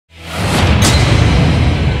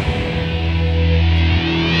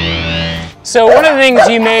So one of the things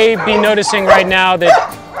you may be noticing right now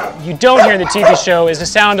that you don't hear in the TV show is the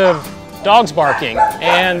sound of dogs barking.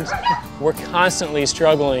 And we're constantly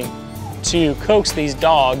struggling to coax these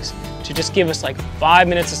dogs to just give us like 5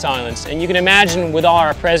 minutes of silence. And you can imagine with all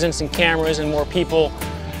our presence and cameras and more people,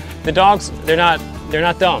 the dogs, they're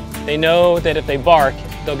not dumb. They know that if they bark,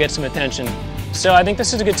 they'll get some attention. So I think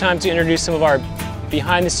this is a good time to introduce some of our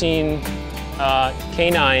behind-the-scene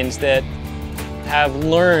canines that have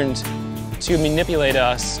learned to manipulate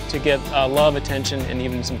us to get love, attention, and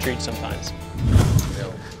even some treats sometimes.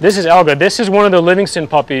 This is Elga. This is one of the Livingston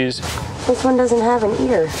puppies. This one doesn't have an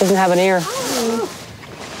ear. Doesn't have an ear.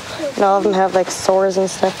 And all of them have like sores and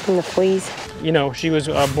stuff from the fleas. You know, she was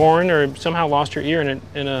born or somehow lost her ear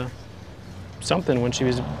in a something when she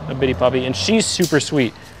was a bitty puppy, and she's super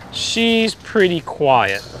sweet. She's pretty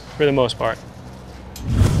quiet for the most part.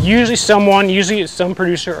 Usually some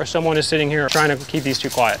producer or someone is sitting here trying to keep these two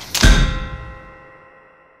quiet.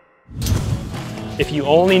 If you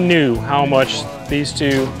only knew how much these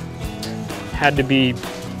two had to be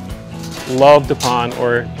loved upon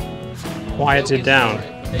or quieted down.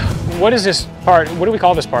 What is this part? What do we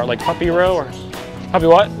call this part? Like puppy row or puppy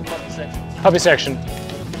what? Puppy section. Puppy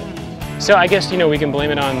section. So I guess, you know, we can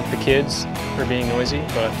blame it on the kids for being noisy,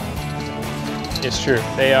 but it's true.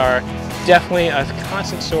 They are definitely a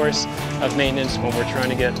constant source of maintenance when we're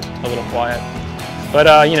trying to get a little quiet.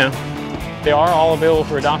 But, you know, they are all available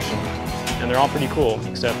for adoption, and they're all pretty cool,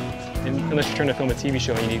 except unless you're trying to film a TV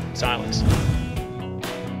show and you need silence.